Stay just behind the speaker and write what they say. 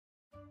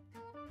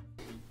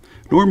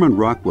Norman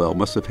Rockwell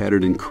must have had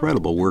an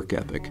incredible work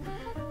ethic.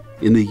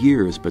 In the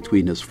years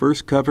between his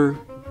first cover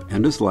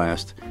and his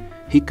last,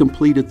 he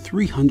completed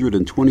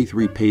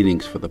 323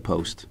 paintings for the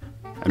Post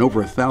and over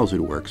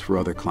 1,000 works for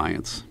other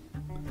clients.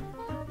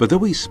 But though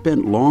he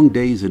spent long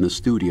days in his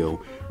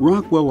studio,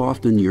 Rockwell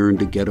often yearned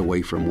to get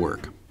away from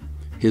work.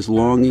 His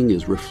longing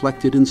is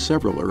reflected in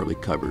several early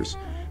covers,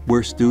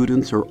 where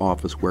students or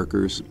office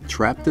workers,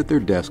 trapped at their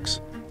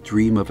desks,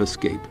 dream of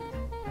escape.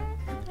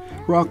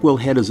 Rockwell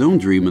had his own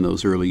dream in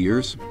those early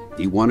years.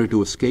 He wanted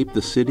to escape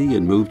the city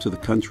and move to the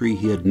country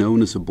he had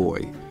known as a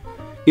boy.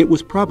 It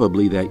was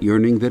probably that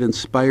yearning that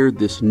inspired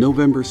this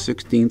November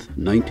 16,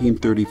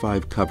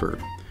 1935 cover.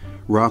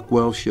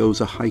 Rockwell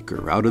shows a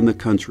hiker out in the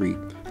country,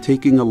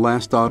 taking a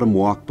last autumn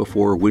walk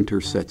before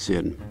winter sets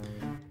in.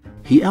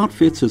 He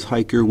outfits his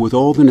hiker with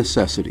all the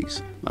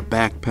necessities: a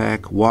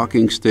backpack,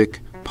 walking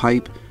stick,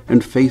 pipe,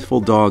 and faithful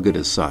dog at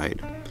his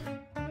side.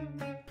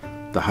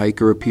 The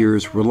hiker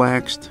appears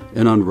relaxed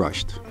and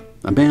unrushed,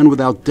 a man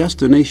without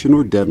destination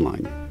or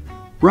deadline.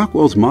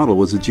 Rockwell's model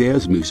was a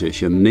jazz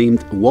musician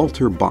named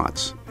Walter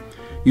Botts.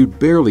 You'd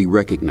barely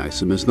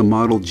recognize him as the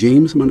model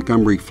James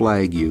Montgomery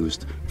Flagg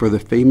used for the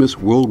famous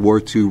World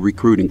War II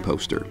recruiting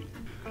poster.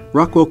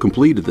 Rockwell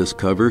completed this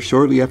cover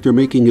shortly after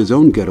making his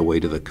own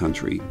getaway to the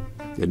country.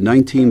 In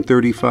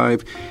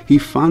 1935, he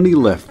finally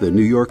left the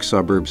New York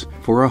suburbs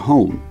for a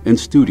home and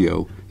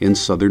studio in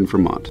southern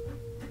Vermont.